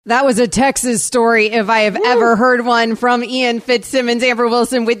That was a Texas story if I have ever heard one from Ian Fitzsimmons. Amber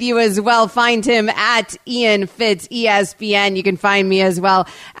Wilson with you as well. Find him at Ian Fitz ESPN. You can find me as well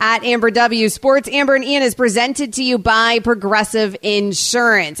at Amber W Sports. Amber and Ian is presented to you by Progressive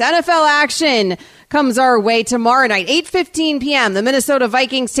Insurance. NFL action comes our way tomorrow night, 8:15 p.m. The Minnesota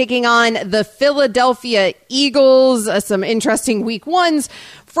Vikings taking on the Philadelphia Eagles. Some interesting week ones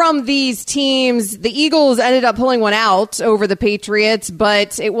from these teams. The Eagles ended up pulling one out over the Patriots,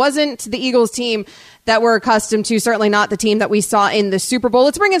 but it wasn't the Eagles team that we're accustomed to, certainly not the team that we saw in the Super Bowl.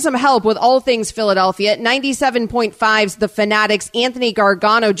 Let's bring in some help with all things Philadelphia. 97.5's The Fanatics. Anthony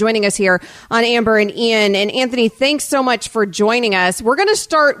Gargano joining us here on Amber and Ian. And Anthony, thanks so much for joining us. We're going to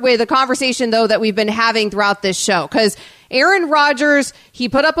start with a conversation, though, that we've been having throughout this show, because Aaron Rodgers, he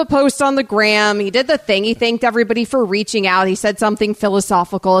put up a post on the gram. He did the thing. He thanked everybody for reaching out. He said something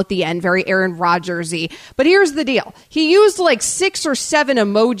philosophical at the end, very Aaron Rodgers-y. But here's the deal. He used like 6 or 7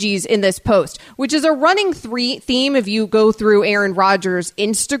 emojis in this post, which is a running theme if you go through Aaron Rodgers'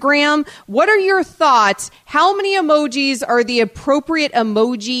 Instagram. What are your thoughts? How many emojis are the appropriate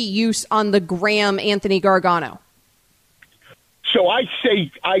emoji use on the gram, Anthony Gargano? So I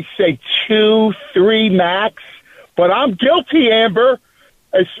say 2, 3 max. But I'm guilty, Amber,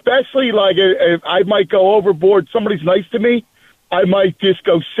 especially like if I might go overboard. Somebody's nice to me, I might just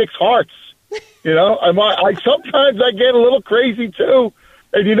go 6 hearts. You know, I sometimes I get a little crazy too,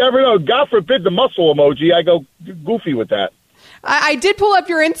 and you never know. God forbid the muscle emoji. I go goofy with that. I did pull up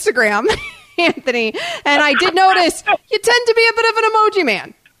your Instagram, Anthony, and I did notice you tend to be a bit of an emoji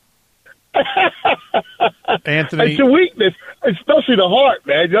man. Anthony, it's a weakness, especially the heart,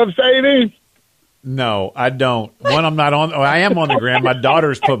 man. You know what I'm saying? No, I don't. One, I'm not on. I am on the gram. My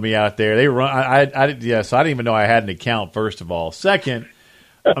daughters put me out there. They run. So I didn't even know I had an account. First of all, second,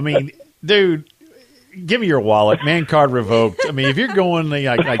 I mean, dude, give me your wallet. Man card revoked. I mean, if you're going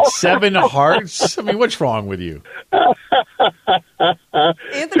like 7 hearts, I mean, what's wrong with you?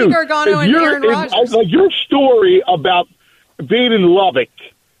 Anthony Gargano and Aaron Rodgers. Like your story about being in Lubbock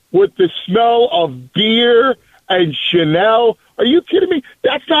with the smell of beer and Chanel. Are you kidding me?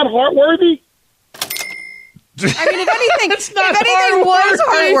 That's not heartworthy. I mean, if anything was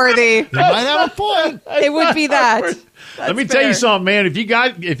heartworthy, you might have a point. It would be that. Let me tell you something, man.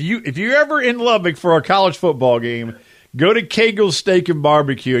 If you're ever in Lubbock for a college football game, go to Kegel's Steak and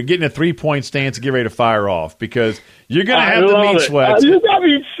Barbecue and get in a 3-point stance and get ready to fire off, because you're going to have the meat sweats. You got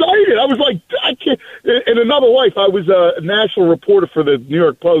me excited. I was like, I can't. In another life, I was a national reporter for the New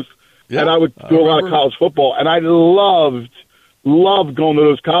York Post, and I would do a lot of college football, and I loved going to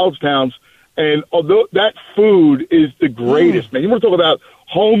those college towns. And although that food is the greatest, man. You want to talk about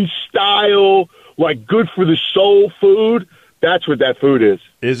home style, like good for the soul food? That's what that food is.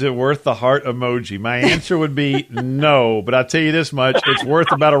 Is it worth the heart emoji? My answer would be no, but I'll tell you this much. It's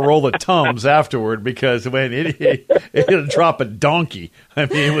worth about a roll of Tums afterward, because when it'll drop a donkey. I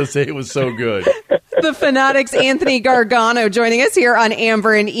mean, it was so good. The Fanatics, Anthony Gargano, joining us here on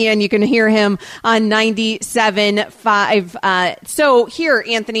Amber and Ian. You can hear him on 97.5. So here,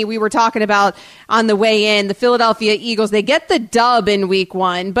 Anthony, we were talking about on the way in, the Philadelphia Eagles, they get the dub in week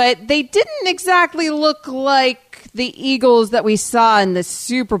 1, but they didn't exactly look like the Eagles that we saw in the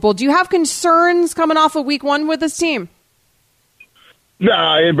Super Bowl. Do you have concerns coming off of week 1 with this team?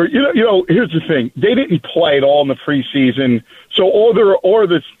 Nah, Amber. You know. Here's the thing: they didn't play at all in the preseason, so all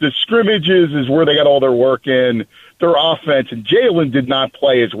the scrimmages is where they got all their work in. Their offense, and Jalen did not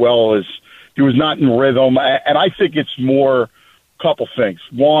play as well, as he was not in rhythm. And I think it's more couple things.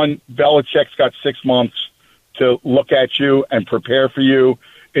 One, Belichick's got 6 months to look at you and prepare for you.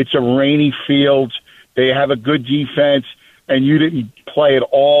 It's a rainy field. They have a good defense, and you didn't play at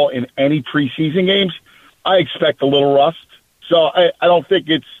all in any preseason games. I expect a little rust. So I don't think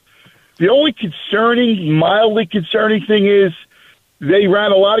it's – the only mildly concerning thing is they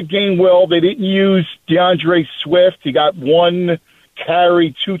ran a lot of game well. They didn't use DeAndre Swift. He got 1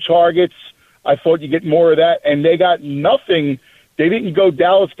 carry, 2 targets. I thought you'd get more of that. And they got nothing. They didn't go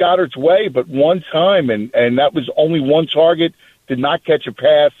Dallas Goedert's way but one time, and that was only 1 target, did not catch a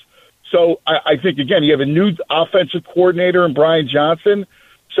pass. So I think, again, you have a new offensive coordinator in Brian Johnson.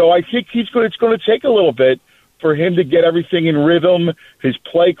 So I think it's going to take a little bit for him to get everything in rhythm, his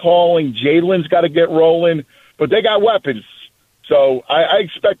play calling. Jalen's got to get rolling, but they got weapons. So I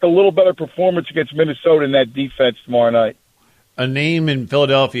expect a little better performance against Minnesota in that defense tomorrow night. A name in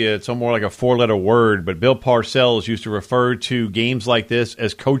Philadelphia, it's more like a 4-letter word, but Bill Parcells used to refer to games like this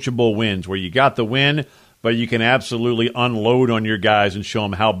as coachable wins, where you got the win, but you can absolutely unload on your guys and show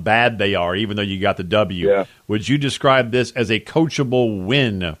them how bad they are, even though you got the W. Yeah. Would you describe this as a coachable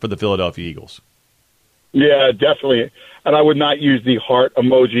win for the Philadelphia Eagles? Yeah, definitely. And I would not use the heart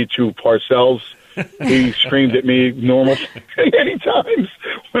emoji to Parcells. He screamed at me many times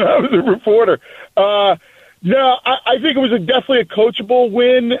when I was a reporter. No, I think it was definitely a coachable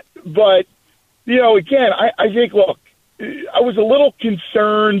win. But, again, I think, look, I was a little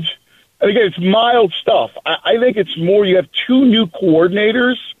concerned. And again, it's mild stuff. I think it's more you have two new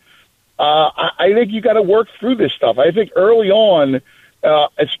coordinators. I think you got to work through this stuff. I think early on,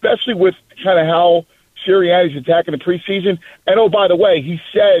 especially with kind of how Sirianni's attacking the preseason. And, oh, by the way, he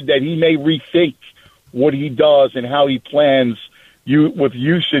said that he may rethink what he does and how he plans with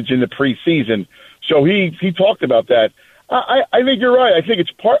usage in the preseason. So he talked about that. I think you're right. I think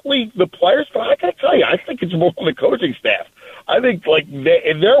it's partly the players, but I got to tell you, I think it's more on the coaching staff. I think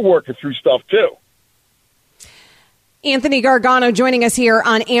they're working through stuff too. Anthony Gargano joining us here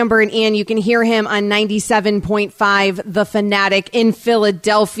on Amber and Ian. You can hear him on 97.5 The Fanatic in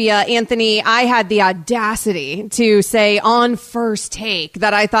Philadelphia. Anthony, I had the audacity to say on First Take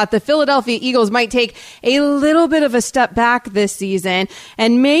that I thought the Philadelphia Eagles might take a little bit of a step back this season,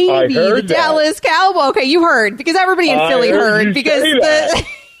 and maybe the Dallas Cowboys. Okay, you heard, because everybody in Philly heard because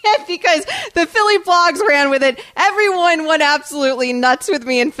because the Philly blogs ran with it. Everyone went absolutely nuts with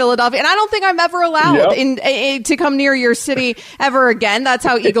me in Philadelphia. And I don't think I'm ever allowed to come near your city ever again. That's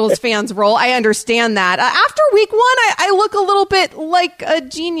how Eagles fans roll. I understand that. After week one, I look a little bit like a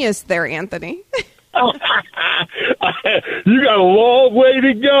genius there, Anthony. You got a long way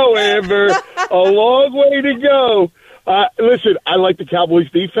to go, Amber. A long way to go. Listen, I like the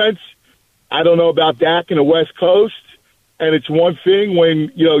Cowboys defense. I don't know about Dak in the West Coast. And it's one thing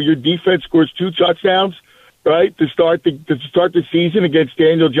when, your defense scores 2 touchdowns, right, to start the season against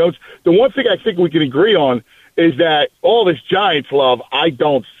Daniel Jones. The one thing I think we can agree on is that all this Giants love, I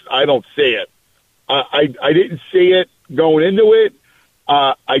don't see it. I didn't see it going into it.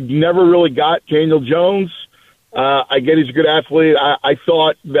 I never really got Daniel Jones. I get he's a good athlete. I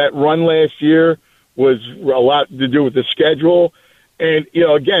thought that run last year was a lot to do with the schedule. And,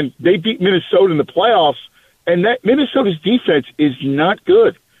 again, they beat Minnesota in the playoffs. And that Minnesota's defense is not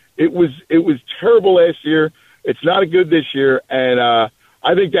good. It was terrible last year. It's not good this year, and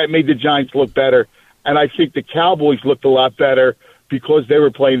I think that made the Giants look better. And I think the Cowboys looked a lot better because they were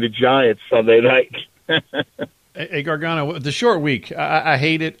playing the Giants Sunday night. Hey, Gargano, the short week, I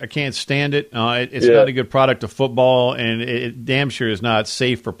hate it. I can't stand it. It's not a good product of football, and it damn sure is not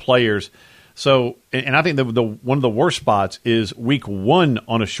safe for players. So, and I think the one of the worst spots is week one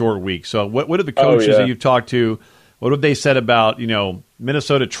on a short week. So what are the coaches that you've talked to, what have they said about,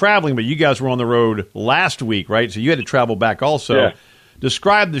 Minnesota traveling, but you guys were on the road last week, right? So you had to travel back also. Yeah.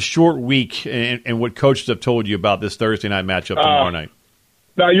 Describe the short week and what coaches have told you about this Thursday night matchup tomorrow night.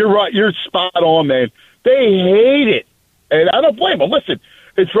 No, you're right. You're spot on, man. They hate it. And I don't blame them. Listen,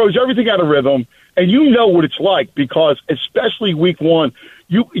 it throws everything out of rhythm. And you know what it's like because especially week one,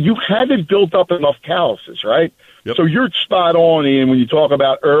 you haven't built up enough calluses, right? Yep. So you're spot on, Ian, when you talk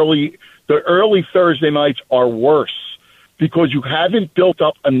about the early Thursday nights are worse because you haven't built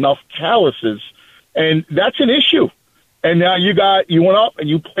up enough calluses, and that's an issue. And now you went up and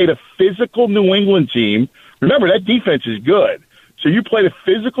you played a physical New England team. Remember, that defense is good. So you played a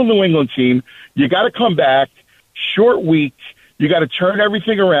physical New England team. You got to come back, short week. You got to turn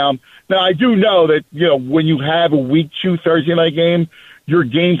everything around. Now, I do know that, when you have a week 2 Thursday night game, your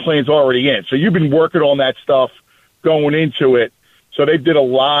game plan's already in. So you've been working on that stuff going into it. So they did a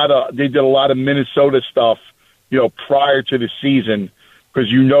lot of Minnesota stuff, prior to the season because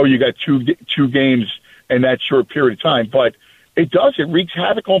you got two games in that short period of time. But it wreaks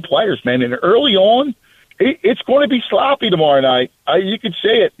havoc on players, man. And early on, it's going to be sloppy tomorrow night. You could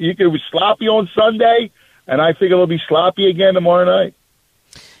say it. It was sloppy on Sunday, and I think it'll be sloppy again tomorrow night.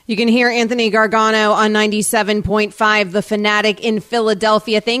 You can hear Anthony Gargano on 97.5 The Fanatic in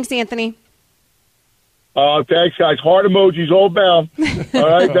Philadelphia. Thanks, Anthony. Thanks, guys. Heart emojis all bound. All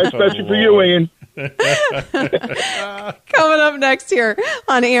right, that's especially for you, Ian. Coming up next here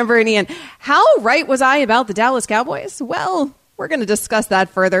on Amber and Ian. How right was I about the Dallas Cowboys? Well, we're going to discuss that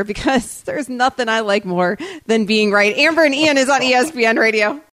further because there's nothing I like more than being right. Amber and Ian is on ESPN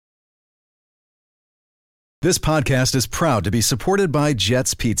Radio. This podcast is proud to be supported by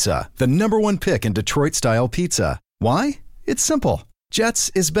Jets Pizza, the #1 pick in Detroit-style pizza. Why? It's simple.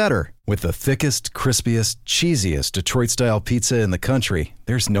 Jets is better. With the thickest, crispiest, cheesiest Detroit-style pizza in the country,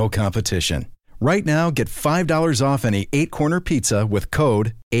 there's no competition. Right now, get $5 off any 8-corner pizza with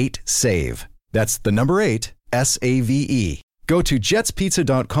code 8SAVE. That's the number 8, S-A-V-E. Go to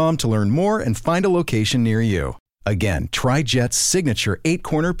jetspizza.com to learn more and find a location near you. Again, try Jet's signature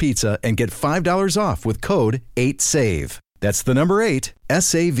 8-corner pizza and get $5 off with code 8SAVE. That's the number 8,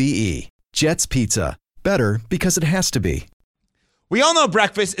 S-A-V-E. Jet's Pizza. Better because it has to be. We all know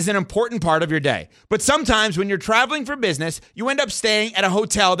breakfast is an important part of your day, but sometimes when you're traveling for business, you end up staying at a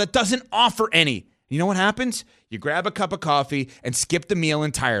hotel that doesn't offer any. You know what happens? You grab a cup of coffee and skip the meal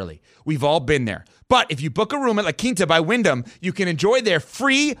entirely. We've all been there. But if you book a room at La Quinta by Wyndham, you can enjoy their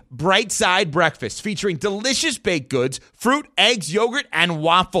free Bright Side breakfast featuring delicious baked goods, fruit, eggs, yogurt, and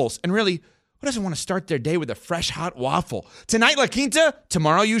waffles. And really, who doesn't want to start their day with a fresh, hot waffle? Tonight, La Quinta,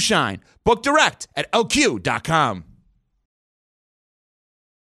 tomorrow you shine. Book direct at lq.com.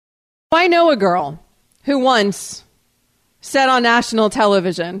 I know a girl who once said on national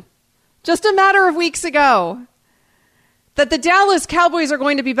television, just a matter of weeks ago, that the Dallas Cowboys are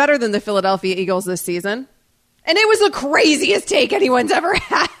going to be better than the Philadelphia Eagles this season. And it was the craziest take anyone's ever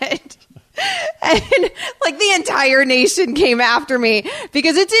had. And like the entire nation came after me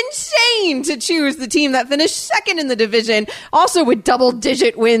because it's insane to choose the team that finished second in the division, also with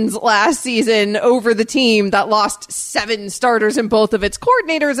double-digit wins last season over the team that lost 7 starters and both of its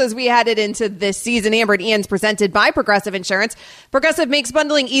coordinators as we headed into this season. Amber and Ian's presented by Progressive Insurance. Progressive makes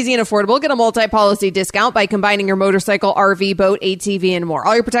bundling easy and affordable. Get a multi-policy discount by combining your motorcycle, RV, boat, ATV, and more.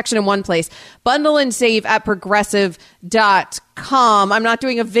 All your protection in one place. Bundle and save at progressive.com. I'm not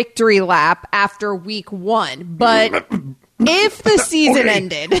doing a victory lap after week 1, but if the season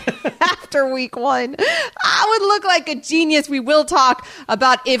ended after week 1, I would look like a genius. We will talk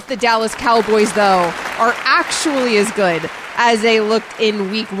about if the Dallas Cowboys, though, are actually as good as they looked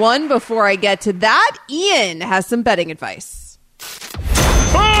in week 1. Before I get to that, Ian has some betting advice.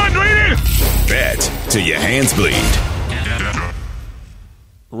 On, bet till your hands bleed.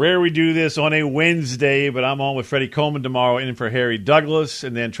 Rare we do this on a Wednesday, but I'm on with Freddie Coleman tomorrow, in for Harry Douglas,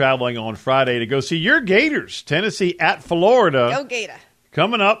 and then traveling on Friday to go see your Gators, Tennessee at Florida. Go Gator.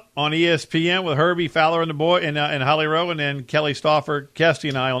 Coming up on ESPN with Herbie Fowler and the boy and Holly Rowe, and then Kelly Stauffer, Kesty,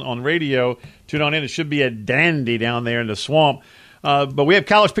 and I on radio. Tune on in. It should be a dandy down there in the swamp. But we have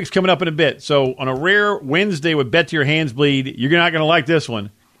college picks coming up in a bit. So on a rare Wednesday with Bet to Your Hands Bleed, you're not going to like this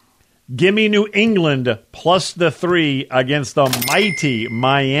one. Give me New England plus the 3 against the mighty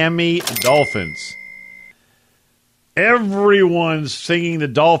Miami Dolphins. Everyone's singing the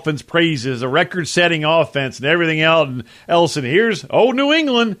Dolphins' praises, a record-setting offense and everything else. And here's old New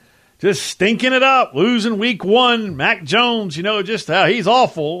England just stinking it up, losing week 1. Mac Jones, just he's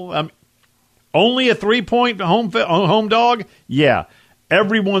awful. Only a 3-point home dog? Yeah.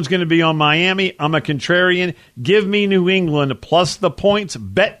 Everyone's going to be on Miami. I'm a contrarian. Give me New England plus the points.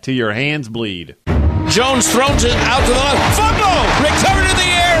 Bet till your hands bleed. Jones throws it out to the left. Fumble! Recovered in the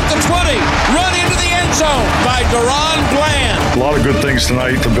air at the 20. Run into the end zone by Deron Bland. A lot of good things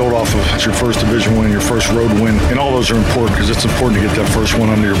tonight to build off of. It's your first division win, your first road win, and all those are important because it's important to get that first one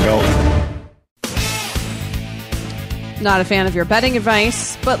under your belt. Not a fan of your betting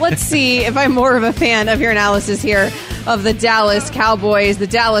advice, but let's see if I'm more of a fan of your analysis here of the Dallas Cowboys. The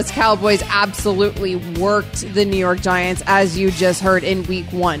Dallas Cowboys absolutely worked the New York Giants, as you just heard, in week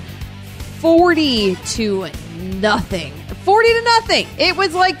 1. 40-0. 40-0. It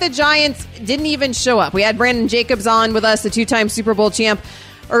was like the Giants didn't even show up. We had Brandon Jacobs on with us, the 2-time Super Bowl champ,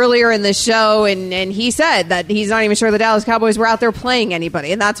 earlier in the show, and he said that he's not even sure the Dallas Cowboys were out there playing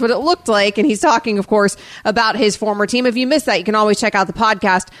anybody, and that's what it looked like. And he's talking, of course, about his former team. If you missed that, you can always check out the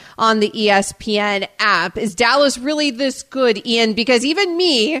podcast on the ESPN app. Is Dallas really this good, Ian? Because even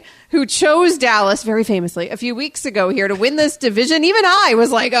me, who chose Dallas very famously a few weeks ago here to win this division, even I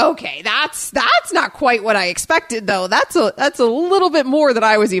was like, okay, that's not quite what I expected, though. That's a little bit more than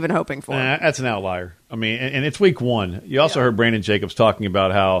I was even hoping for. That's an outlier. I mean, and it's week 1. You also heard Brandon Jacobs talking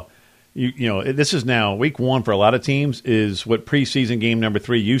about how, this is now week 1 for a lot of teams is what preseason game number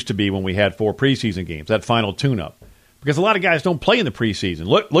 3 used to be when we had 4 preseason games, that final tune-up. Because a lot of guys don't play in the preseason.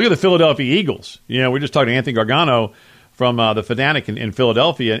 Look at the Philadelphia Eagles. We're just talking to Anthony Gargano from the Fanatic in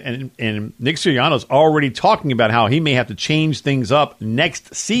Philadelphia, and Nick Sirianni's already talking about how he may have to change things up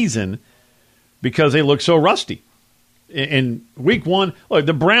next season because they look so rusty. In week 1, look,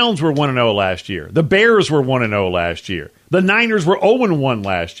 the Browns were 1-0 last year. The Bears were 1-0 last year. The Niners were 0-1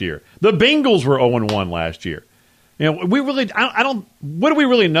 last year. The Bengals were 0-1 last year. We really, I don't. What do we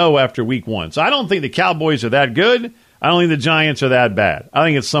really know after week 1? So I don't think the Cowboys are that good. I don't think the Giants are that bad. I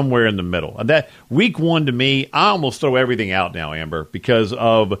think it's somewhere in the middle. That week 1 to me, I almost throw everything out now, Amber, because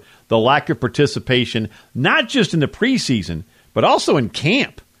of the lack of participation, not just in the preseason, but also in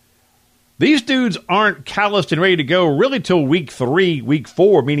camp. These dudes aren't calloused and ready to go really till week 3, week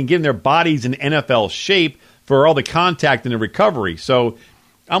 4, meaning getting their bodies in NFL shape for all the contact and the recovery. So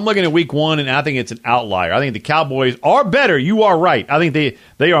I'm looking at week 1, and I think it's an outlier. I think the Cowboys are better. You are right. I think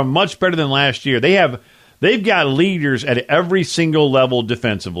they are much better than last year. They have They've got leaders at every single level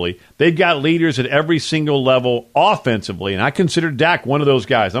defensively. They've got leaders at every single level offensively, and I consider Dak one of those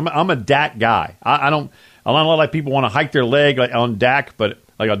guys. I'm a Dak guy. I don't like people want to hike their leg on Dak, but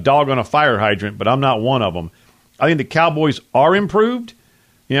like a dog on a fire hydrant, but I'm not one of them. I think the Cowboys are improved,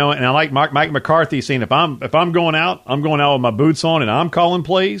 and I like Mike McCarthy saying if I'm going out, I'm going out with my boots on and I'm calling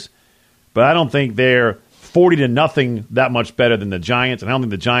plays, but I don't think they're 40-0 that much better than the Giants, and I don't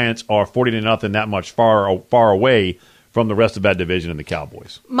think the Giants are 40-0 that much far away from the rest of that division and the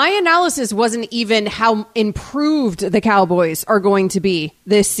Cowboys. My analysis wasn't even how improved the Cowboys are going to be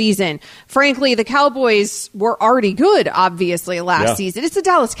this season. Frankly, the Cowboys were already good, obviously, last season. It's the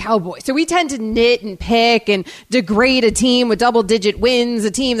Dallas Cowboys. So we tend to nit and pick and degrade a team with double-digit wins,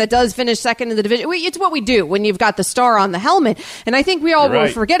 a team that does finish second in the division. It's what we do when you've got the star on the helmet. And I think we all were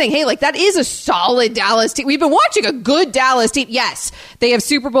forgetting, hey, that is a solid Dallas team. We've been watching a good Dallas team. Yes, they have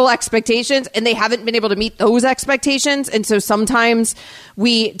Super Bowl expectations, and they haven't been able to meet those expectations. And so sometimes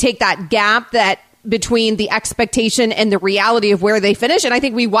we take that gap that between the expectation and the reality of where they finish, and I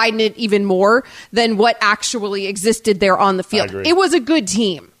think we widen it even more than what actually existed there on the field. It was a good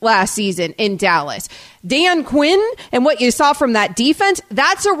team last season in Dallas. Dan Quinn and what you saw from that defense,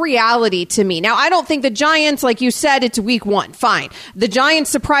 that's a reality to me. Now, I don't think the Giants, like you said, it's week 1. Fine. The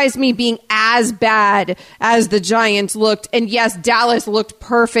Giants surprised me being as bad as the Giants looked. And yes, Dallas looked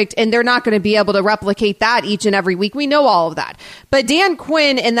perfect, and they're not going to be able to replicate that each and every week. We know all of that. But Dan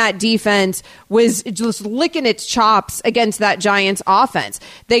Quinn and that defense was just licking its chops against that Giants offense.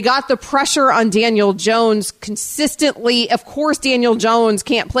 They got the pressure on Daniel Jones consistently. Of course, Daniel Jones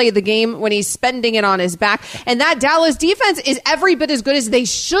can't play the game when he's spending it on his back. And that Dallas defense is every bit as good as they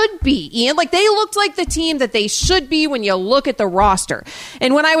should be, Ian. They looked like the team that they should be when you look at the roster.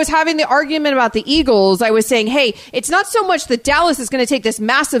 And when I was having the argument about the Eagles, I was saying, hey, it's not so much that Dallas is going to take this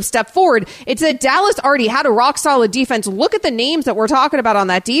massive step forward. It's that Dallas already had a rock solid defense. Look at the names that we're talking about on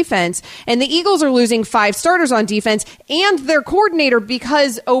that defense. And the Eagles are losing 5 starters on defense and their coordinator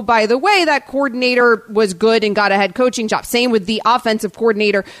because, oh, by the way, that coordinator was good and got a head coaching job. Same with the offensive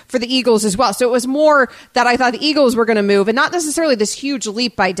coordinator for the Eagles as well. So it was more that I thought the Eagles were going to move and not necessarily this huge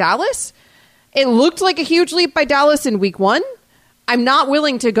leap by Dallas. It looked like a huge leap by Dallas in week 1. I'm not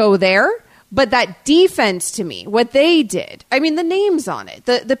willing to go there, but that defense to me, what they did, I mean, the names on it,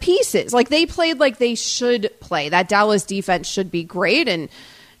 the pieces, they played like they should play. That Dallas defense should be great.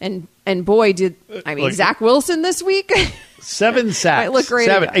 And boy, did, Zach Wilson this week. 7 sacks. Might look great.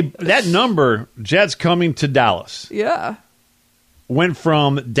 7. Hey, that number, Jets coming to Dallas. Yeah. Went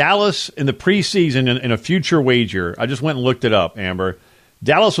from Dallas in the preseason in a future wager. I just went and looked it up, Amber.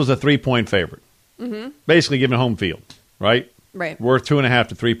 Dallas was a 3-point favorite. Mm-hmm. Basically given home field, right? Right. Worth 2.5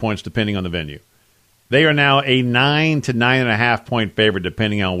 to 3 points depending on the venue. They are now a 9 to 9.5 point favorite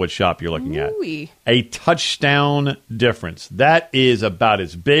depending on which shop you're looking at. A touchdown difference. That is about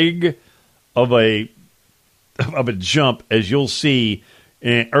as big of a jump as you'll see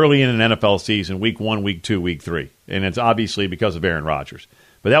early in an NFL season, week 1, week 2, week 3. And it's obviously because of Aaron Rodgers.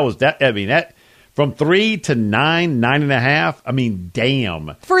 But that was that. I mean, that from 3 to 9, 9.5. I mean,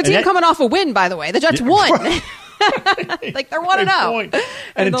 damn. For a team coming off a win, by the way, the Jets won. They're 1-0.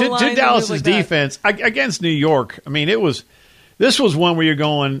 And to Dallas's defense against New York, I mean, this was one where you're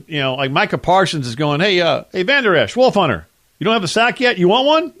going, like Micah Parsons is going, hey, Van Der Esch, Wolf Hunter, you don't have a sack yet? You want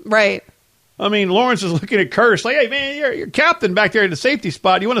one? Right. I mean, Lawrence is looking at Curse like, hey, man, you're captain back there at the safety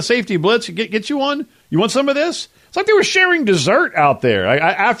spot. You want a safety blitz? Get you one? You want some of this? It's like they were sharing dessert out there.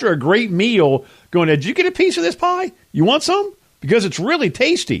 After a great meal, going, did you get a piece of this pie? You want some? Because it's really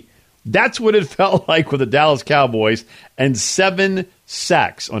tasty. That's what it felt like with the Dallas Cowboys and 7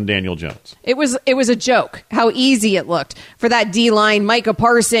 sacks on Daniel Jones. It was a joke how easy it looked for that D-line. Micah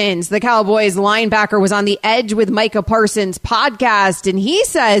Parsons, the Cowboys linebacker, was on the Edge with Micah Parsons podcast, and he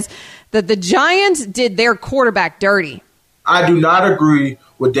says that the Giants did their quarterback dirty. I do not agree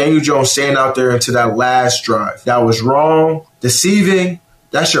with Daniel Jones staying out there into that last drive. That was wrong, deceiving.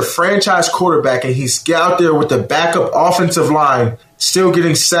 That's your franchise quarterback, and he's out there with the backup offensive line still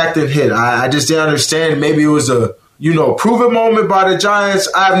getting sacked and hit. I just didn't understand. Maybe it was a, prove-it moment by the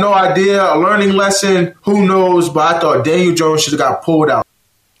Giants. I have no idea. A learning lesson. Who knows? But I thought Daniel Jones should have got pulled out.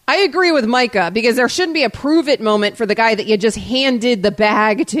 I agree with Micah because there shouldn't be a prove-it moment for the guy that you just handed the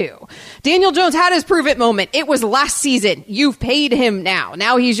bag to. Daniel Jones had his prove-it moment. It was last season. You've paid him now.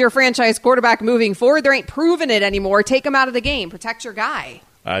 Now he's your franchise quarterback moving forward. There ain't proving it anymore. Take him out of the game. Protect your guy.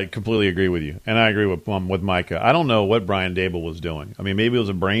 I completely agree with you, and I agree with Micah. I don't know what Brian Daboll was doing. I mean, maybe it was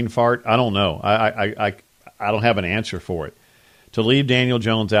a brain fart. I don't know. I don't have an answer for it. To leave Daniel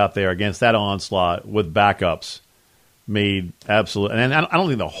Jones out there against that onslaught with backups made absolute, and I don't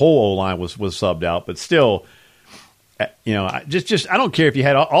think the whole O-line was subbed out, but still, just I don't care if you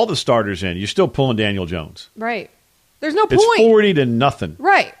had all the starters in, you're still pulling Daniel Jones. Right. There's no point. It's 40-0.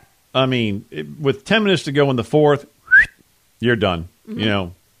 Right. I mean, with 10 minutes to go in the fourth, you're done.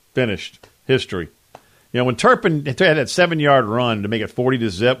 Mm-hmm. Finished. History. When Turpin had that 7-yard run to make it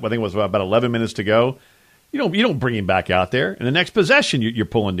 40-0, I think it was about 11 minutes to go. You don't bring him back out there. In the next possession, you're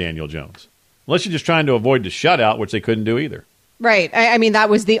pulling Daniel Jones. Unless you're just trying to avoid the shutout, which they couldn't do either. Right. I mean, that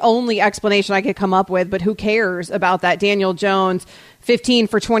was the only explanation I could come up with, but who cares about that? Daniel Jones, 15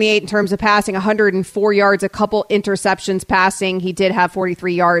 for 28 in terms of passing, 104 yards, a couple interceptions passing. He did have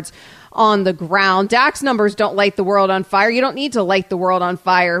 43 yards on the ground. Dak's numbers don't light the world on fire. You don't need to light the world on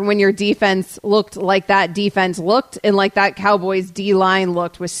fire when your defense looked like that defense looked and like that Cowboys D-line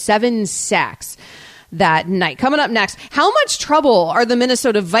looked with 7 sacks that night. Coming up next, how much trouble are the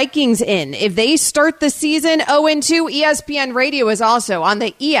Minnesota Vikings in if they start the season 0-2? ESPN Radio is also on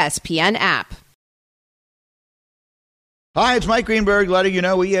the ESPN app. Hi, it's Mike Greenberg letting you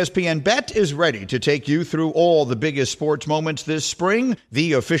know ESPN Bet is ready to take you through all the biggest sports moments this spring.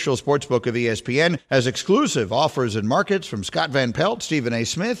 The official sportsbook of ESPN has exclusive offers and markets from Scott Van Pelt, Stephen A.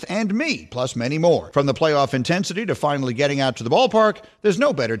 Smith, and me, plus many more. From the playoff intensity to finally getting out to the ballpark, there's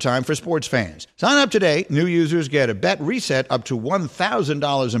no better time for sports fans. Sign up today. New users get a bet reset up to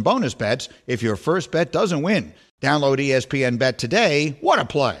 $1,000 in bonus bets if your first bet doesn't win. Download ESPN Bet today. What a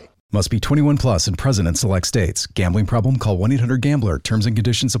play. Must be 21 plus and present in select states. Gambling problem? Call 1-800-GAMBLER. Terms and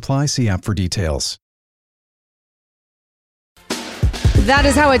conditions apply. See app for details. That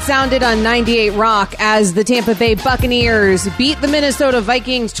is how it sounded on 98 Rock as the Tampa Bay Buccaneers beat the Minnesota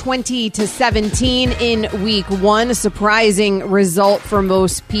Vikings 20-17 in Week 1. A surprising result for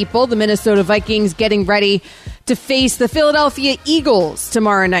most people. The Minnesota Vikings getting ready to face the Philadelphia Eagles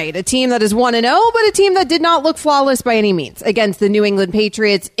tomorrow night, a team that is 1-0, but a team that did not look flawless by any means against the New England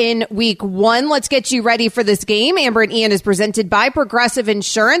Patriots in Week 1. Let's get you ready for this game. Amber and Ian is presented by Progressive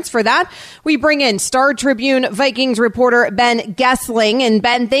Insurance. For that, we bring in Star Tribune Vikings reporter Ben Goessling. And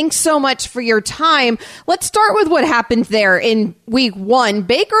Ben, thanks so much for your time. Let's start with what happened there in Week 1.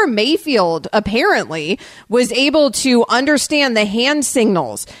 Baker Mayfield apparently was able to understand the hand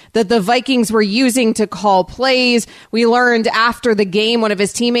signals that the Vikings were using to call plays. We learned after the game, one of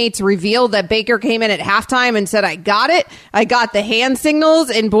his teammates revealed that Baker came in at halftime and said, I got it. I got the hand signals.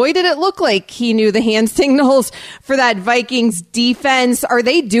 And boy, did it look like he knew the hand signals for that Vikings defense. Are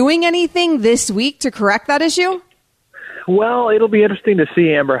they doing anything this week to correct that issue? Well, it'll be interesting to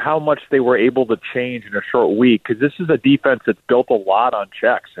see, Amber, how much they were able to change in a short week, because this is a defense that's built a lot on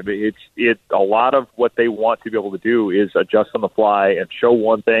checks. I mean, it's a lot of what they want to be able to do is adjust on the fly and show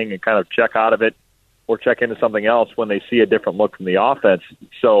one thing and kind of check out of it or check into something else when they see a different look from the offense.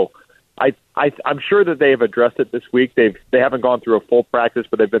 So I'm sure that they have addressed it this week. They haven't gone through a full practice,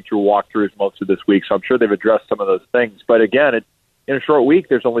 but they've been through walkthroughs most of this week. So I'm sure they've addressed some of those things. But again, in a short week,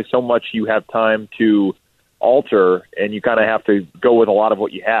 there's only so much you have time to alter, and you kind of have to go with a lot of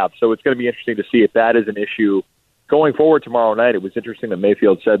what you have. So it's going to be interesting to see if that is an issue going forward tomorrow night. It was interesting that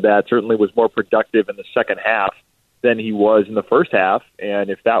Mayfield said that. Certainly was more productive in the second half than he was in the first half. And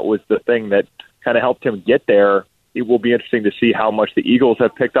if that was the thing that kind of helped him get there, it will be interesting to see how much the Eagles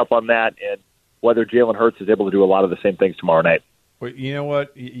have picked up on that and whether Jalen Hurts is able to do a lot of the same things tomorrow night. Well, you know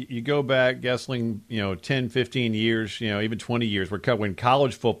what? You go back, Goessling, 10, 15 years, even 20 years, when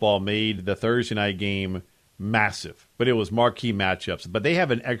college football made the Thursday night game massive, but it was marquee matchups. But they have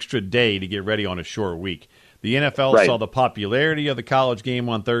an extra day to get ready on a short week. The NFL saw the popularity of the college game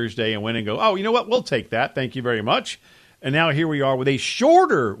on Thursday and went and go, oh, you know what? We'll take that. Thank you very much. And now here we are with a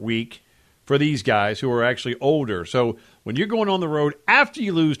shorter week for these guys who are actually older. So when you're going on the road after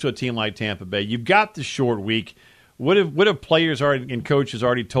you lose to a team like Tampa Bay, you've got the short week. What have players and coaches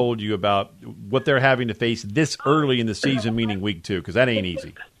already told you about what they're having to face this early in the season, meaning week 2? Because that ain't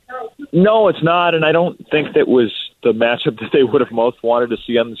easy. No, it's not, and I don't think that was the matchup that they would have most wanted to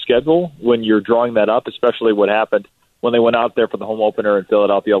see on the schedule when you're drawing that up, especially what happened when they went out there for the home opener in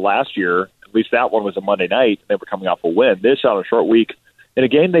Philadelphia last year. At least that one was a Monday night, and they were coming off a win. This on a short week in a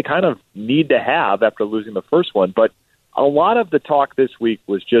game they kind of need to have after losing the first one. But a lot of the talk this week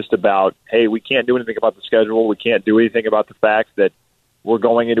was just about, hey, we can't do anything about the schedule. We can't do anything about the fact that we're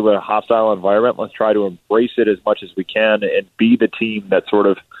going into a hostile environment. Let's try to embrace it as much as we can and be the team that sort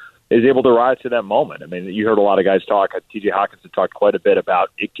of is able to rise to that moment. I mean, you heard a lot of guys talk. T.J. Hawkinson talked quite a bit about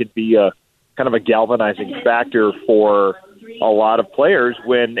it could be a kind of a galvanizing factor for a lot of players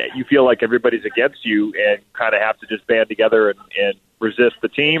when you feel like everybody's against you and kind of have to just band together and resist the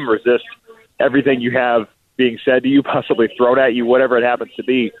team, resist everything you have being said to you, possibly thrown at you, whatever it happens to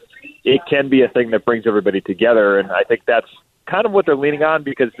be. it can be a thing that brings everybody together. And I think that's kind of what they're leaning on,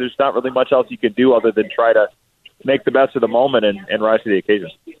 because there's not really much else you can do other than try to make the best of the moment and rise to the occasion.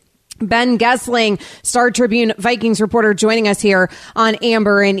 Ben Goessling, Star Tribune Vikings reporter, joining us here on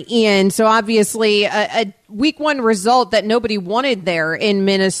Amber and Ian. So obviously a week one result that nobody wanted there in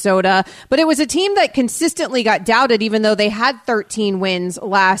Minnesota, but it was a team that consistently got doubted even though they had 13 wins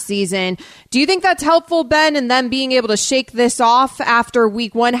last season. Do you think that's helpful, Ben, and them being able to shake this off after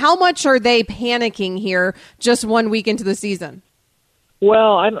week one? How much are they panicking here just 1 week into the season?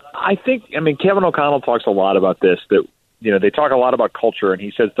 Well, I think Kevin O'Connell talks a lot about this, that they talk a lot about culture, and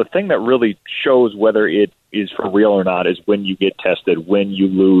he says the thing that really shows whether it is for real or not is when you get tested, when you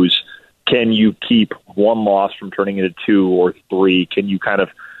lose. Can you keep one loss from turning into 2 or 3? Can you kind of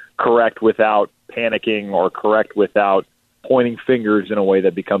correct without panicking or correct without pointing fingers in a way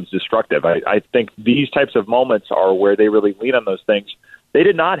that becomes destructive? I think these types of moments are where they really lean on those things. They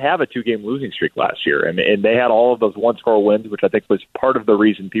did not have a 2-game losing streak last year, and they had all of those one-score wins, which I think was part of the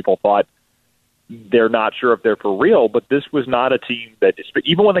reason people thought they're not sure if they're for real. But this was not a team that,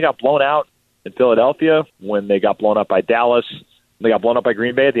 even when they got blown out in Philadelphia, when they got blown up by Dallas, they got blown up by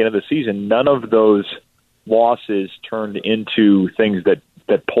Green Bay at the end of the season, none of those losses turned into things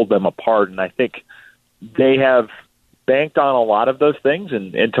that pulled them apart. And I think they have banked on a lot of those things,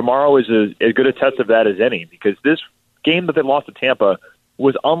 and tomorrow is as good a test of that as any, because this game that they lost to Tampa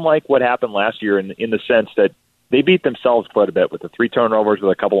was unlike what happened last year in the sense that they beat themselves quite a bit with the 3 turnovers,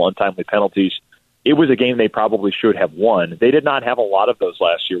 with a couple untimely penalties. It was a game they probably should have won. They did not have a lot of those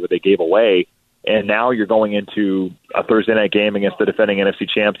last year where they gave away, and now you're going into a Thursday night game against the defending NFC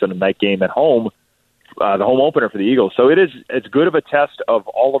champs and a night game at home, the home opener for the Eagles. So it is as good of a test of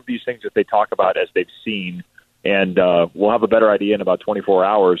all of these things that they talk about as they've seen, and we'll have a better idea in about 24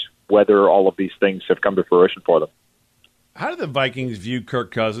 hours whether all of these things have come to fruition for them. How do the Vikings view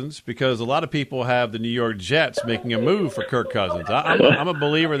Kirk Cousins? Because a lot of people have the New York Jets making a move for Kirk Cousins. I'm a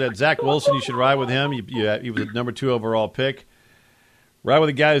believer that Zach Wilson, you should ride with him. He was a number 2 overall pick. Ride with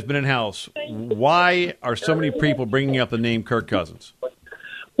a guy who's been in-house. Why are so many people bringing up the name Kirk Cousins?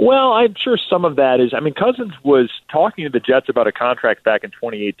 Well, I'm sure some of that is, Cousins was talking to the Jets about a contract back in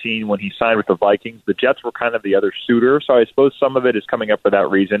 2018 when he signed with the Vikings. The Jets were kind of the other suitor, so I suppose some of it is coming up for that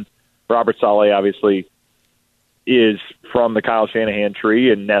reason. Robert Saleh obviously is from the Kyle Shanahan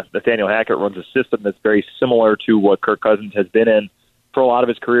tree, and Nathaniel Hackett runs a system that's very similar to what Kirk Cousins has been in for a lot of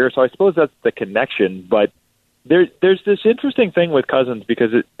his career. So I suppose that's the connection. But there's this interesting thing with Cousins,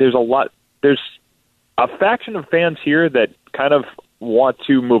 because there's a faction of fans here that kind of want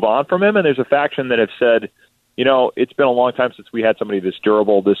to move on from him, and there's a faction that have said, it's been a long time since we had somebody this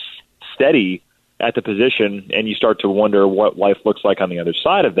durable, this steady at the position, and you start to wonder what life looks like on the other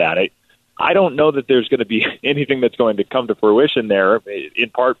side of that. I don't know that there's going to be anything that's going to come to fruition there,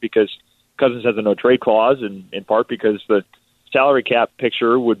 in part because Cousins has a no-trade clause, and in part because the salary cap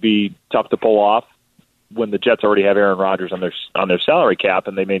picture would be tough to pull off when the Jets already have Aaron Rodgers on their salary cap,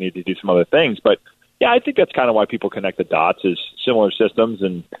 and they may need to do some other things. But, yeah, I think that's kind of why people connect the dots, is similar systems,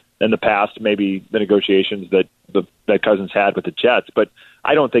 and in the past maybe the negotiations that Cousins had with the Jets. But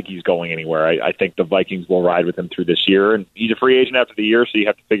I don't think he's going anywhere. I think the Vikings will ride with him through this year, and he's a free agent after the year, so you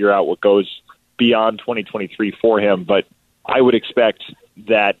have to figure out what goes beyond 2023 for him. But I would expect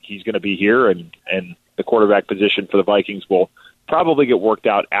that he's going to be here, and the quarterback position for the Vikings will probably get worked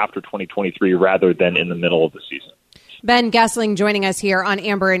out after 2023 rather than in the middle of the season. Ben Goessling joining us here on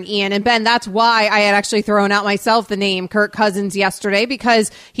Amber and Ian. And Ben, that's why I had actually thrown out myself the name Kirk Cousins yesterday,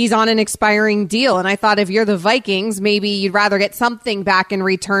 because he's on an expiring deal. And I thought if you're the Vikings, maybe you'd rather get something back in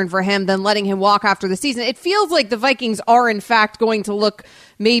return for him than letting him walk after the season. It feels like the Vikings are, in fact, going to look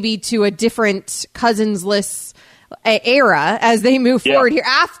maybe to a different Cousins-less era as they move forward here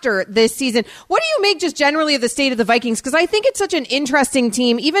after this season. What do you make just generally of the state of the Vikings? Because I think it's such an interesting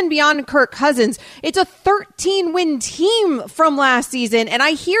team, even beyond Kirk Cousins. It's a 13-win team from last season, and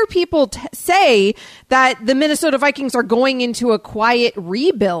I hear people say that the Minnesota Vikings are going into a quiet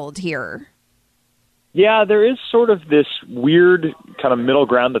rebuild here. Yeah, there is sort of this weird kind of middle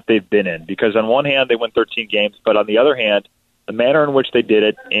ground that they've been in, because on one hand they win 13 games, but on the other hand, the manner in which they did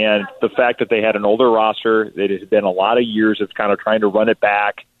it and the fact that they had an older roster, it has been a lot of years of kind of trying to run it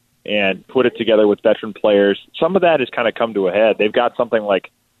back and put it together with veteran players. Some of that has kind of come to a head. They've got something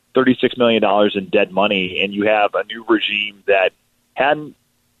like $36 million in dead money, and you have a new regime that hadn't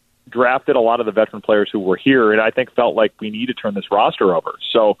drafted a lot of the veteran players who were here, and I think felt like we need to turn this roster over.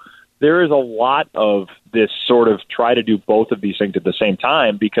 So there is a lot of this sort of try to do both of these things at the same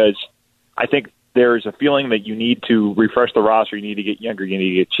time, because I think there's a feeling that you need to refresh the roster, you need to get younger, you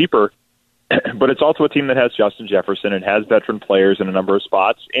need to get cheaper. But it's also a team that has Justin Jefferson and has veteran players in a number of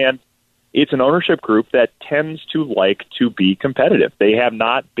spots. And it's an ownership group that tends to like to be competitive. They have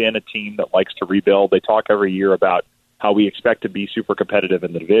not been a team that likes to rebuild. They talk every year about how we expect to be super competitive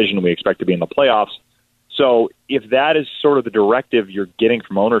in the division. We expect to be in the playoffs. So if that is sort of the directive you're getting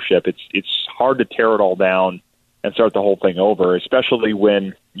from ownership, it's hard to tear it all down and start the whole thing over, especially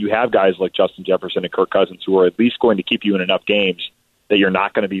when you have guys like Justin Jefferson and Kirk Cousins who are at least going to keep you in enough games that you're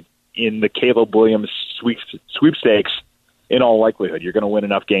not going to be in the Caleb Williams sweepstakes in all likelihood. You're going to win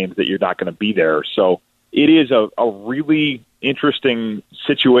enough games that you're not going to be there. So it is a really interesting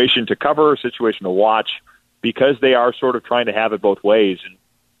situation to cover, situation to watch, because they are sort of trying to have it both ways.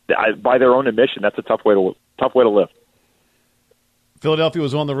 And by their own admission, that's a tough way to live. Philadelphia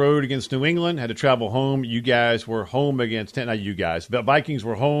was on the road against New England, had to travel home. You guys were home against, not you guys, the Vikings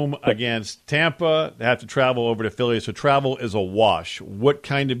were home against Tampa. They have to travel over to Philly, so travel is a wash. What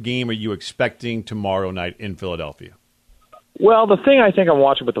kind of game are you expecting tomorrow night in Philadelphia? Well, the thing I think I'm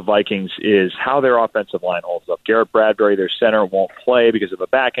watching with the Vikings is how their offensive line holds up. Garrett Bradbury, their center, won't play because of a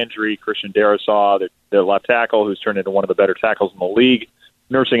back injury. Christian Darrisaw, their left tackle, who's turned into one of the better tackles in the league,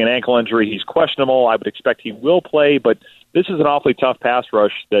 nursing an ankle injury. He's questionable. I would expect he will play, but this is an awfully tough pass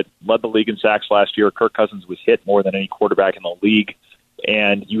rush that led the league in sacks last year. Kirk Cousins was hit more than any quarterback in the league,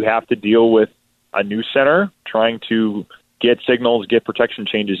 and you have to deal with a new center trying to get signals, get protection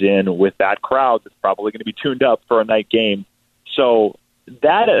changes in with that crowd that's probably going to be tuned up for a night game. So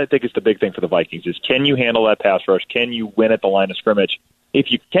that, I think, is the big thing for the Vikings is, can you handle that pass rush? Can you win at the line of scrimmage?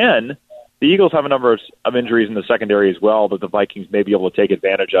 If you can, the Eagles have a number of injuries in the secondary as well that the Vikings may be able to take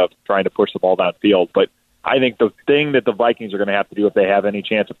advantage of trying to push the ball downfield. But I think the thing that the Vikings are going to have to do if they have any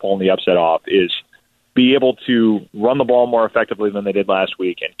chance of pulling the upset off is be able to run the ball more effectively than they did last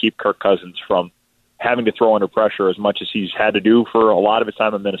week and keep Kirk Cousins from having to throw under pressure as much as he's had to do for a lot of his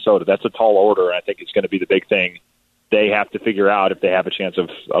time in Minnesota. That's a tall order, and I think it's going to be the big thing they have to figure out if they have a chance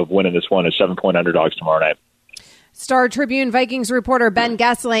of winning this one as 7-point underdogs tomorrow night. Star Tribune Vikings reporter Ben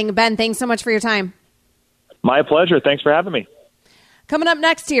Goessling. Ben, thanks so much for your time. My pleasure. Thanks for having me. Coming up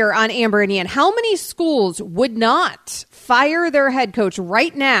next here on Amber and Ian, how many schools would not fire their head coach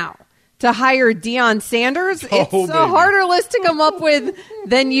right now to hire Deion Sanders? It's a harder list to come up with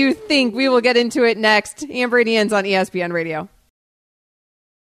than you think. We will get into it next. Amber and Ian's on ESPN Radio.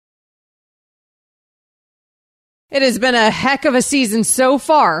 It has been a heck of a season so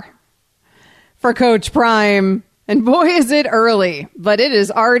far for Coach Prime. And boy, is it early, but it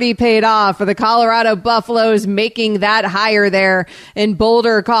has already paid off for the Colorado Buffaloes making that hire there in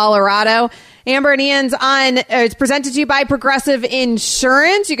Boulder, Colorado. Amber and Ian's on. It's presented to you by Progressive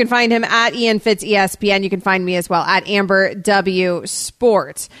Insurance. You can find him at Ian Fitz ESPN. You can find me as well at Amber W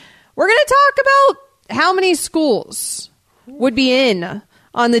Sports. We're going to talk about how many schools would be in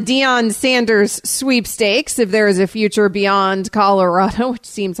on the Deion Sanders sweepstakes, if there is a future beyond Colorado, which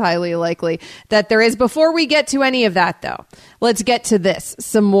seems highly likely that there is. Before we get to any of that, though, let's get to this.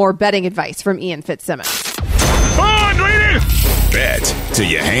 Some more betting advice from Ian Fitzsimmons. On, ladies! Bet till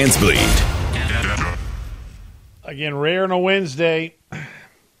your hands bleed. Again, rare on a Wednesday.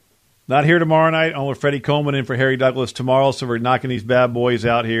 Not here tomorrow night. Only Freddie Coleman in for Harry Douglas tomorrow, so we're knocking these bad boys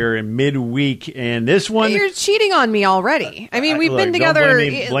out here in midweek. And this one... You're cheating on me already. I mean, we've been together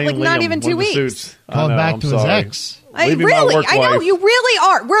like not even 2 weeks. Called back to his ex. I know, you really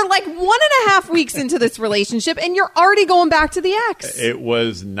are. We're like 1.5 weeks into this relationship, and you're already going back to the ex. It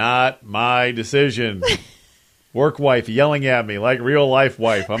was not my decision. Work wife yelling at me like real life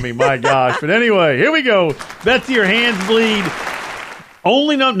wife. I mean, my gosh. But anyway, here we go. Bet till your hands bleed.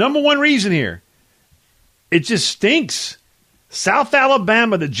 Only number one reason here. It just stinks. South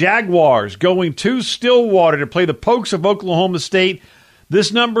Alabama, the Jaguars, going to Stillwater to play the Pokes of Oklahoma State.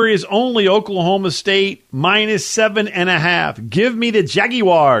 This number is only Oklahoma State minus 7.5. Give me the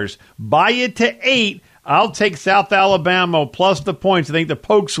Jaguars. Buy it to 8. I'll take South Alabama plus the points. I think the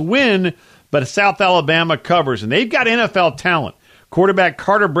Pokes win, but South Alabama covers. And they've got NFL talent. Quarterback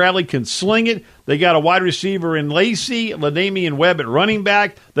Carter Bradley can sling it. They got a wide receiver in Lacey, LaDamian Webb at running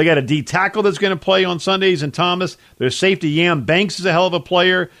back. They got a D tackle that's going to play on Sundays in Thomas. Their safety Yam Banks is a hell of a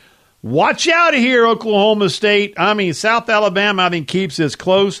player. Watch out here, Oklahoma State. I mean, South Alabama, I think, keeps this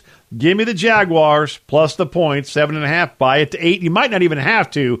close. Give me the Jaguars plus the points, 7.5. Buy it to 8. You might not even have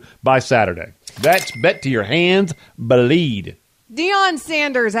to by Saturday. That's bet to your hands bleed. Deion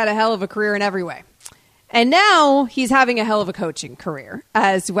Sanders had a hell of a career in every way. And now he's having a hell of a coaching career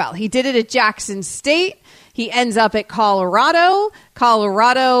as well. He did it at Jackson State. He ends up at Colorado.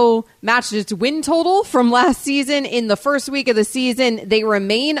 Colorado matched its win total from last season. In the first week of the season, they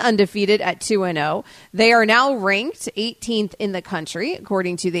remain undefeated at 2-0. They are now ranked 18th in the country,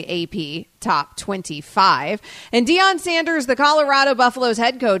 according to the AP Top 25. And Deion Sanders, the Colorado Buffaloes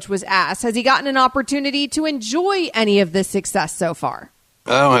head coach, was asked, has he gotten an opportunity to enjoy any of this success so far?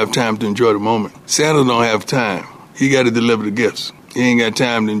 I don't have time to enjoy the moment. Santa don't have time. He got to deliver the gifts. He ain't got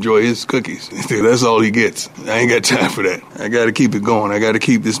time to enjoy his cookies. That's all he gets. I ain't got time for that. I got to keep it going. I got to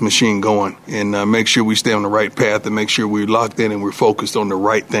keep this machine going and make sure we stay on the right path and make sure we're locked in and we're focused on the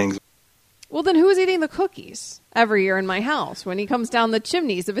right things. Well, then who's eating the cookies every year in my house when he comes down the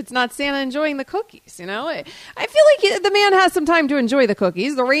chimneys if it's not Santa enjoying the cookies? You know, I feel like the man has some time to enjoy the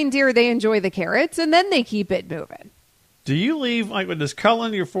cookies. The reindeer, they enjoy the carrots, and then they keep it moving. Do you leave, like, does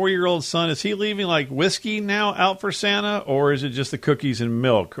Cullen, your 4-year-old son, is he leaving, like, whiskey now out for Santa, or is it just the cookies and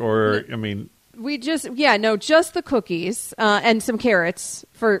milk? Or, I mean... just the cookies and some carrots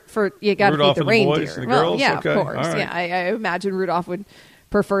for you got to feed the reindeer. Boys and the girls? Yeah, okay. Of course. Right. Yeah, I imagine Rudolph would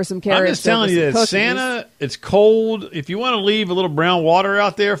prefer some carrots. I'm just telling you that cookies. Santa, it's cold. If you want to leave a little brown water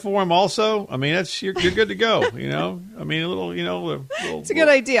out there for him also, I mean, you're good to go, you know? I mean, a little, you know. It's a good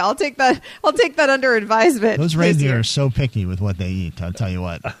idea. I'll take that under advisement. Those reindeer are so picky with what they eat, I'll tell you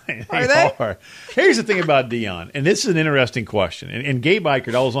what. Are they? Here's the thing about Deion, and this is an interesting question. And Gabe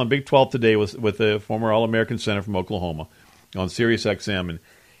Ikert, I was on Big 12 today with the former All-American center from Oklahoma on Sirius XM, and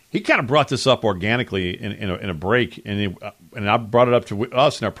he kind of brought this up organically in a break, and I brought it up to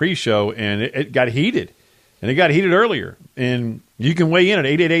us in our pre-show, and it got heated. And it got heated earlier. And you can weigh in at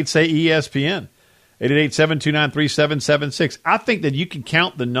 888-SAY-ESPN, 888-729-3776. I think that you can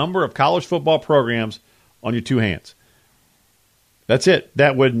count the number of college football programs on your two hands. That's it.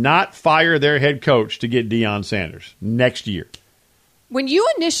 That would not fire their head coach to get Deion Sanders next year. When you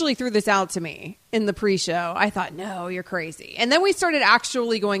initially threw this out to me in the pre-show, I thought, no, you're crazy. And then we started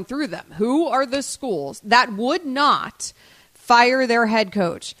actually going through them. Who are the schools that would not fire their head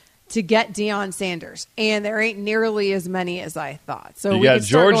coach to get Deion Sanders? And there ain't nearly as many as I thought. So you we got could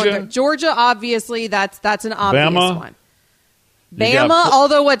start Georgia. going through. Georgia, obviously, that's an obvious Bama. one. Bama,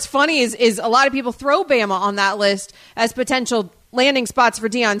 although what's funny is a lot of people throw Bama on that list as potential landing spots for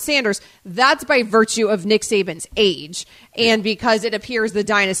Deion Sanders. That's by virtue of Nick Saban's age and because it appears the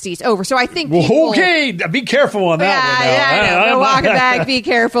dynasty's over. So I think okay, be careful on that one. Yeah, I know. Go walking back. Be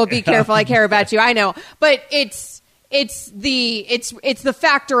careful. Be careful. I care about you. I know. But it's the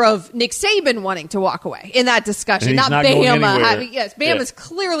factor of Nick Saban wanting to walk away in that discussion, not Bama. Yes, Bama's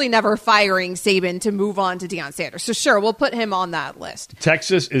clearly never firing Saban to move on to Deion Sanders. So sure, we'll put him on that list.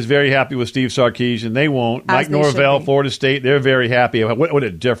 Texas is very happy with Steve Sarkisian. They won't. As Mike they Norvell, should be. Florida State, they're very happy. What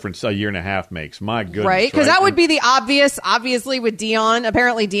a difference a year and a half makes. My goodness. Right? Because that would be the obviously with Deion.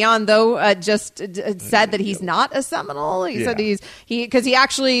 Apparently Deion, though, just said that he's not a Seminole. He said because he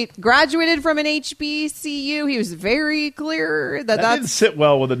actually graduated from an HBCU. He was very clear that didn't sit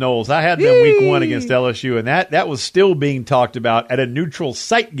well with the Noles. I had them week 1 against LSU, and that was still being talked about at a neutral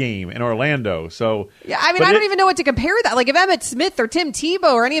site game in Orlando. So yeah, I mean, I don't even know what to compare that. Like if Emmitt Smith or Tim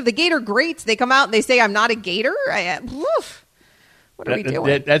Tebow or any of the Gator greats, they come out and they say I'm not a Gator. What are we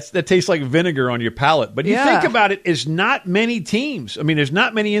doing? That tastes like vinegar on your palate. But you think about it, it's not many teams. I mean, there's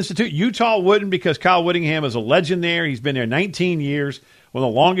not many institutes. Utah wouldn't because Kyle Whittingham is a legend there. He's been there 19 years. One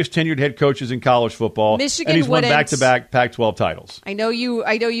of the longest tenured head coaches in college football. Michigan and he's won wouldn't. back-to-back Pac-12 titles. I know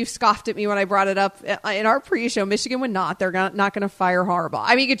you scoffed at me when I brought it up in our pre-show. Michigan would not. They're not going to fire Harbaugh.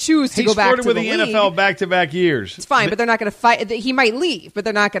 I mean, you could choose to go back to with the the league. NFL back-to-back years. It's fine, but they're not going to fight. He might leave, but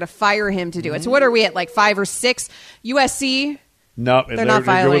they're not going to fire him to do it. So what are we at, like 5 or 6? USC? No, they're not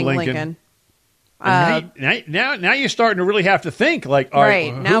firing Lincoln. Now you're starting to really have to think. Like, all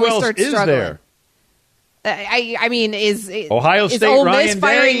right, now who we else start is struggling. there? I mean, is Ohio State, Ole Miss Ryan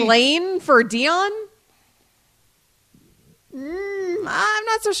firing Day? Lane for Deion? I'm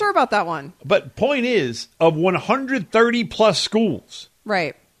not so sure about that one. But point is, of 130 plus schools,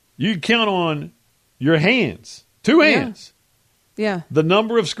 right? You count on your hands, 2 hands. Yeah. The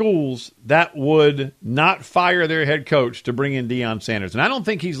number of schools that would not fire their head coach to bring in Deion Sanders. And I don't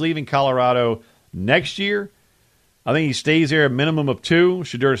think he's leaving Colorado next year. I think he stays there a minimum of 2.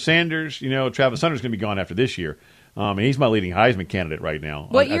 Shedeur Sanders, Travis Hunter's going to be gone after this year. And he's my leading Heisman candidate right now.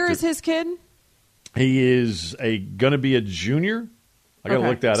 What year is his kid? He is going to be a junior. I got to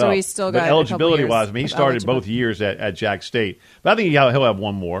look that up. So he's still got but eligibility-wise, I mean, he started both years at Jack State. But I think he'll have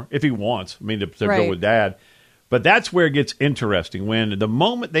one more if he wants. I mean, to go with Dad. But that's where it gets interesting. When the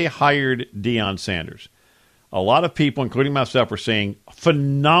moment they hired Deion Sanders, a lot of people, including myself, were saying,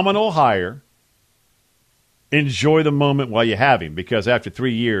 phenomenal hire. enjoy the moment while you have him, because after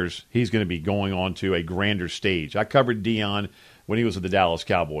 3 years, he's going to be going on to a grander stage. I covered Deion when he was with the Dallas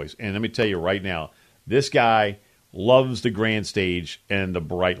Cowboys, and let me tell you right now, this guy loves the grand stage and the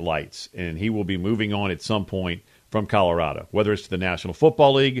bright lights, and he will be moving on at some point from Colorado, whether it's to the National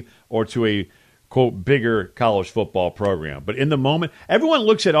Football League or to a, quote, bigger college football program. But in the moment, everyone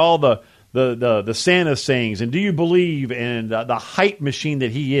looks at all the Santa sayings and do you believe, and the hype machine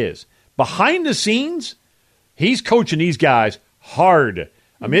that he is. Behind the scenes, he's coaching these guys hard.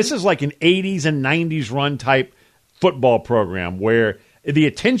 I mean, this is like an 80s and 90s run type football program where the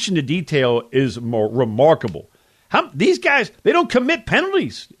attention to detail is more remarkable. These guys, they don't commit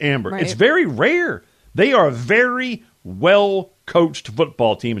penalties, Amber. Right. It's very rare. They are a very well-coached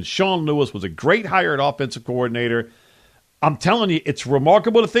football team, and Sean Lewis was a great hire at offensive coordinator. I'm telling you, it's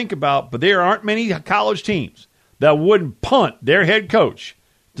remarkable to think about, but there aren't many college teams that wouldn't punt their head coach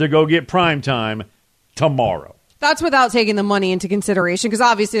to go get prime time tomorrow. That's without taking the money into consideration, because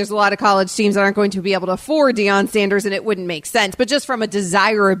obviously there's a lot of college teams that aren't going to be able to afford Deion Sanders, and it wouldn't make sense. But just from a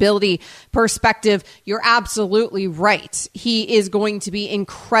desirability perspective, you're absolutely right. He is going to be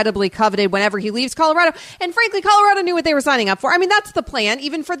incredibly coveted whenever he leaves Colorado. And frankly, Colorado knew what they were signing up for. I mean, that's the plan,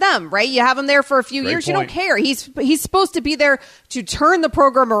 even for them, right? You have him there for a few years. You don't care. He's supposed to be there to turn the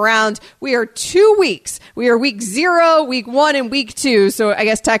program around. We are 2 weeks. We are week 0, week 1, and week 2. So I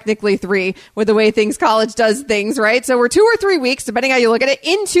guess technically 3 with the way college does things. Right? So we're 2 or 3 weeks, depending how you look at it,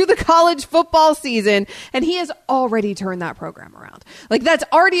 into the college football season, and he has already turned that program around. Like, that's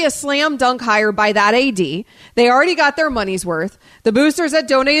already a slam dunk hire by that AD. They already got their money's worth. The boosters had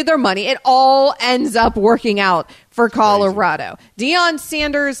donated their money. It all ends up working out for Colorado. Deion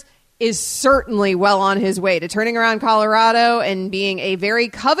Sanders is certainly well on his way to turning around Colorado and being a very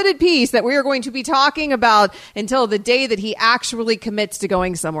coveted piece that we are going to be talking about until the day that he actually commits to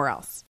going somewhere else.